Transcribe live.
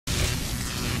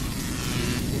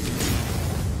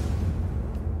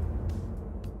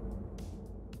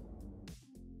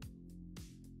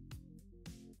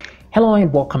Hello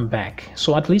and welcome back.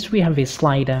 So at least we have a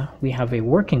slider, we have a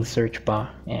working search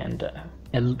bar, and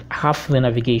half the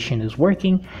navigation is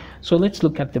working. So let's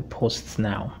look at the posts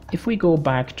now. If we go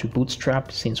back to Bootstrap,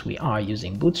 since we are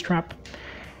using Bootstrap,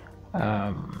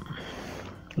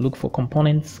 look for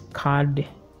components, card,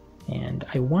 and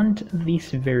I want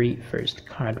this very first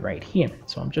card right here.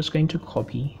 So I'm just going to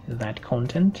copy that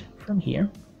content from here.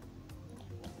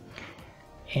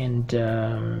 And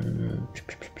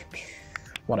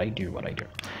what I do.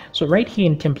 So right here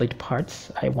in template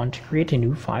parts, I want to create a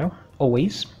new file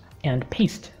always and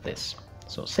paste this.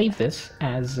 So save this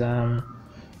as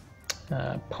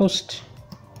post.php.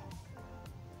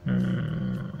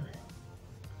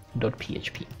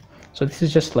 So this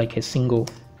is just like a single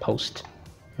post.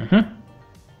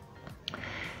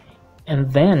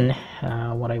 And then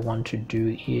what I want to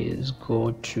do is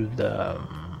go to the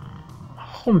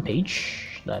home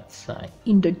page. That's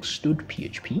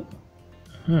index.php.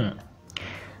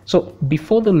 So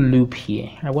before the loop here,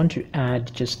 I want to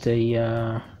add just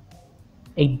a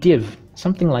div,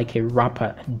 something like a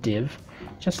wrapper div,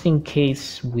 just in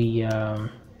case we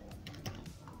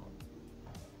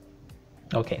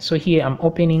okay, so here I'm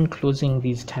opening, closing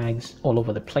these tags all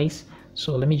over the place.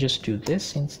 So let me just do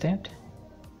this instead,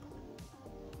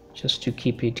 just to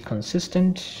keep it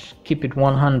consistent, keep it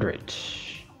 100.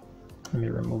 Let me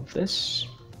remove this,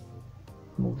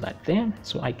 move that there,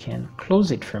 so I can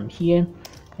close it from here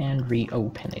and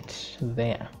reopen it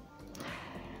there.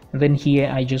 And then here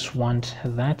I just want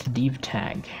that div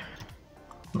tag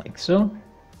like so,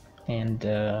 and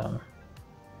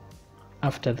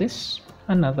after this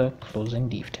another closing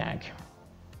div tag.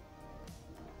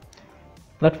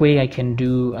 That way I can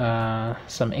do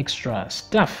some extra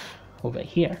stuff over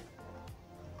here.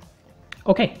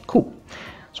 Okay, cool.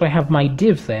 So I have my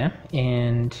div there,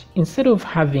 and instead of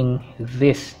having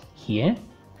this here,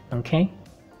 okay,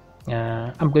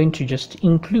 I'm going to just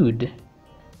include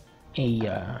a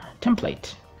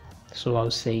template. So I'll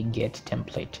say get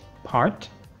template part,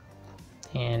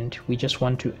 and we just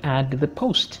want to add the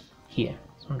post here.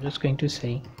 So I'm just going to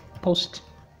say post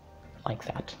like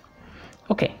that.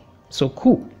 Okay, so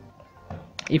cool.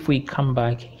 If we come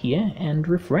back here and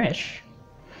refresh,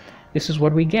 this is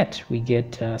what we get. We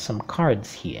get some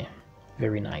cards here.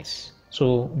 Very nice.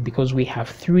 So because we have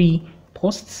 3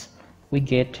 posts, we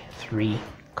get 3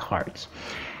 cards.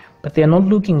 But they're not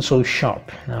looking so sharp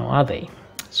now, are they?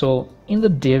 So in the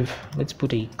div, let's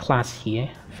put a class here.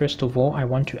 First of all, I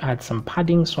want to add some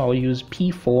padding, so I'll use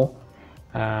P4,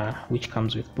 which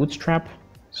comes with Bootstrap.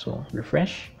 So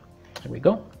refresh. There we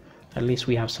go. At least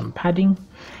we have some padding.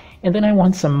 And then I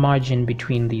want some margin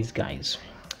between these guys.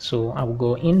 So I will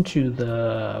go into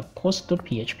the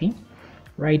post.php,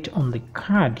 right on the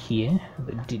card here,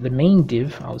 the main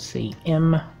div, I'll say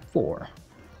M4,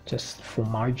 just for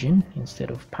margin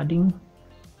instead of padding.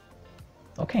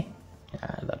 Okay,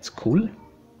 that's cool.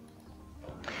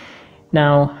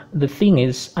 Now the thing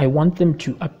is, I want them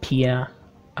to appear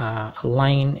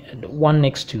line one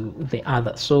next to the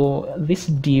other. So this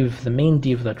div, the main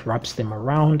div that wraps them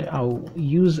around, I'll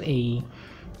use a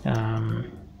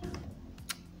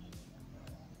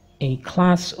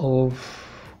class of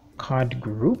card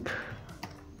group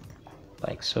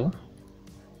like so.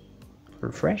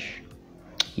 Refresh.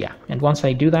 Yeah, and once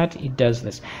I do that, it does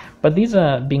this. But these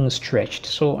are being stretched,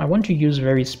 so I want to use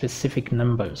very specific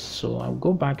numbers. So I'll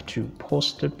go back to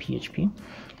post.php.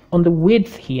 On the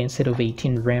width here, instead of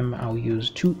 18 rem, I'll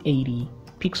use 280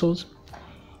 pixels,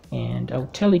 and I'll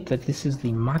tell it that this is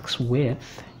the max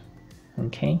width.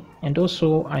 Okay, and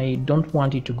also I don't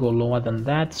want it to go lower than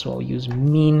that, so I'll use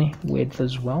mean width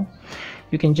as well.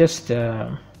 You can just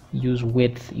use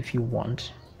width if you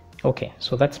want. Okay,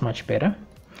 so that's much better.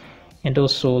 And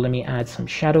also let me add some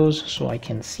shadows so I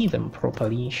can see them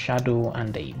properly, shadow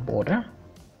and a border.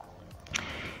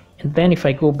 And then if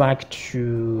I go back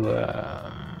to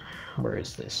where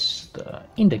is this, the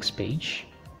index page,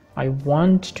 I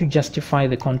want to justify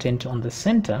the content on the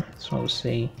center, so I'll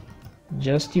say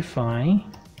justify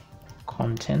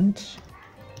content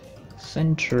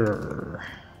center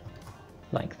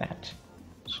like that.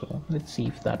 So let's see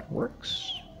if that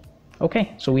works.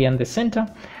 Okay, so we are in the center,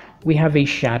 we have a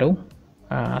shadow,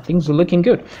 things are looking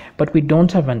good, but we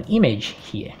don't have an image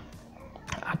here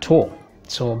at all.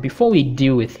 So before we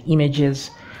deal with images,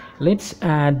 let's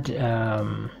add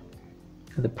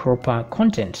the proper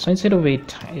content. So instead of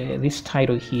this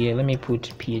title here, let me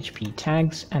put PHP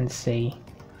tags and say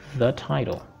the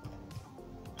title,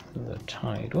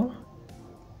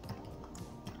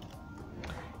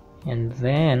 and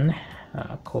then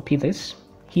copy this.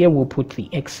 Here we'll put the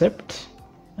excerpt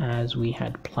as we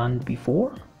had planned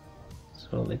before.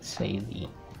 So let's say the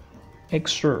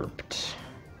excerpt,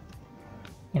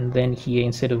 and then here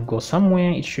instead of go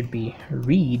somewhere it should be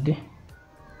read.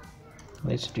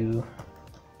 Let's do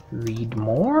read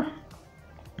more,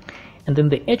 and then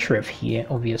the href here,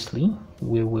 obviously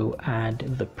we will add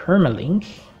the permalink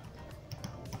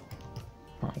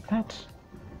like that.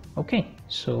 Okay,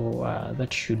 so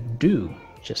that should do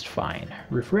just fine.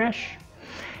 Refresh,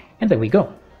 and there we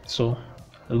go. So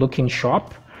looking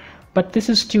sharp, but this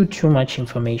is still too much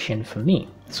information for me.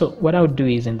 So what I'll do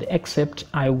is in the except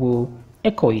I will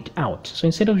echo it out. So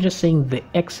instead of just saying the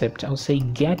except, I'll say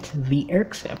get the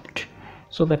except,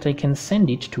 so that I can send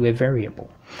it to a variable.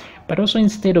 But also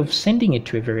instead of sending it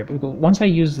to a variable, once I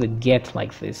use the get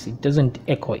like this, it doesn't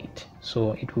echo it,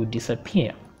 so it will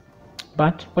disappear.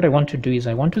 But what I want to do is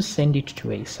I want to send it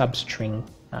to a substring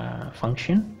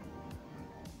function,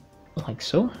 like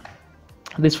so.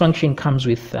 This function comes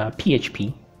with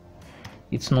PHP.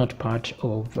 It's not part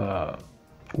of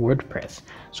WordPress.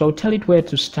 So I'll tell it where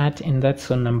to start, and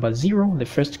that's on number 0, the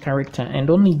first character, and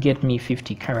only get me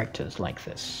 50 characters like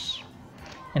this.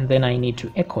 And then I need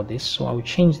to echo this, so I'll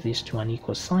change this to an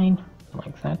equal sign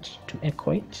like that to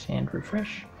echo it and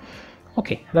refresh.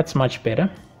 Okay, that's much better.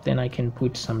 Then I can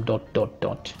put some ...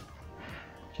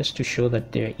 just to show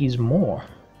that there is more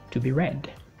to be read.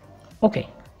 Okay,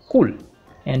 cool.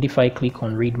 And if I click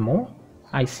on read more,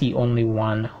 I see only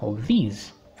one of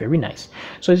these. Very nice.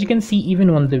 So as you can see, even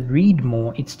on the read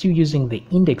more, it's still using the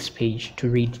index page to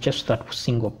read just that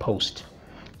single post.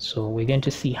 So we're going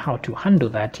to see how to handle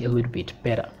that a little bit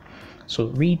better. So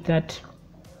read that.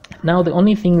 Now the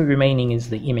only thing remaining is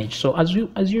the image. So as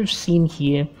you've seen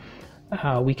here,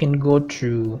 we can go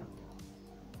to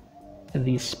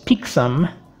this picsum,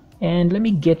 and let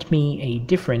me get me a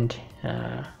different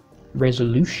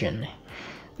resolution.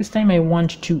 This time I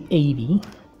want 280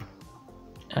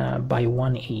 by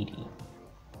 180.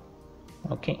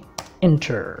 Okay,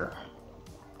 enter.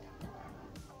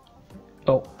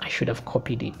 Oh, I should have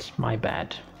copied it, my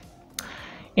bad.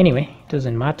 Anyway, it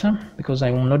doesn't matter because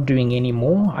I'm not doing any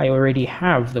more. I already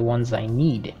have the ones I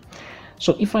need.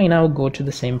 So if I now go to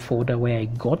the same folder where I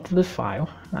got the file,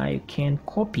 I can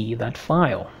copy that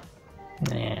file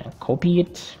and copy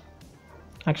it.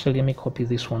 Actually, let me copy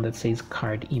this one that says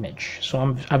card image.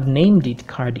 So I've named it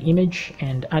card image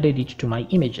and added it to my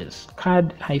images,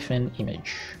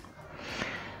 card-image.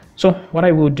 So what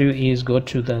I will do is go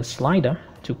to the slider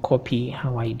to copy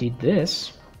how I did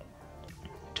this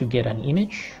to get an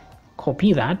image,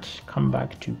 copy that, come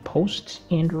back to post,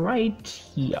 and right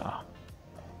here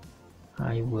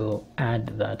I will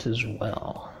add that as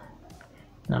well.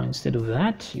 Now instead of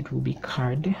that, it will be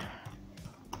card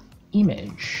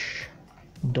image.jpg.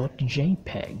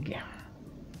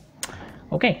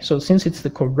 Okay, so since it's the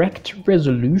correct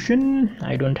resolution,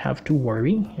 I don't have to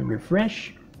worry.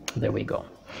 Refresh, there we go.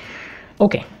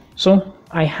 Okay, so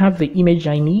I have the image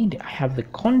I need, I have the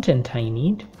content I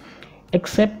need,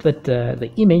 except that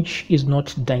the image is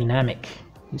not dynamic.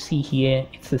 You see here,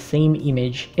 it's the same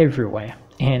image everywhere,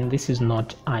 and this is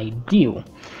not ideal.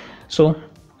 So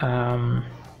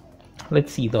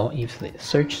let's see though if the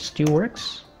search still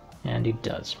works, and it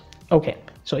does. Okay,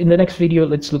 so in the next video,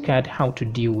 let's look at how to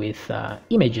deal with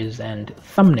images and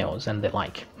thumbnails and the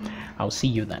like. I'll see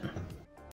you then.